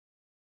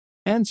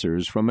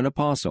Answers from an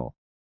Apostle.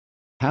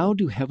 How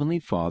do Heavenly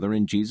Father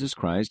and Jesus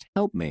Christ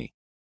help me?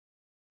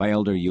 By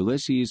Elder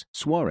Ulysses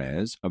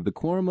Suarez of the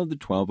Quorum of the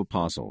 12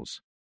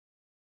 Apostles.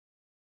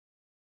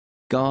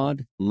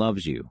 God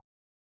loves you.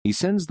 He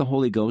sends the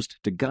Holy Ghost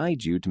to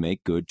guide you to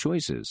make good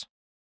choices.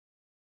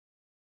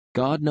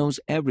 God knows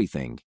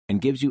everything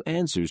and gives you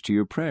answers to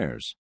your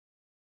prayers.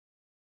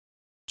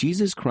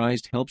 Jesus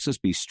Christ helps us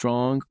be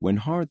strong when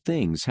hard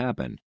things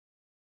happen.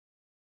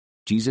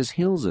 Jesus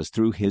heals us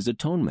through His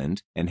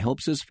atonement and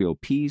helps us feel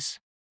peace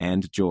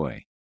and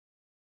joy.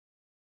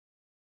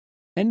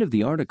 End of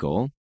the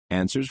article.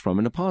 Answers from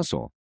an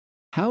Apostle.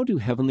 How do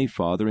Heavenly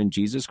Father and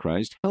Jesus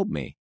Christ help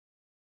me?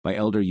 By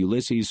Elder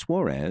Ulysses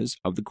Suarez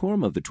of the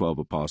Quorum of the 12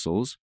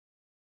 Apostles.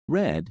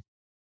 Read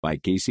by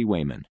Casey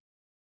Wayman.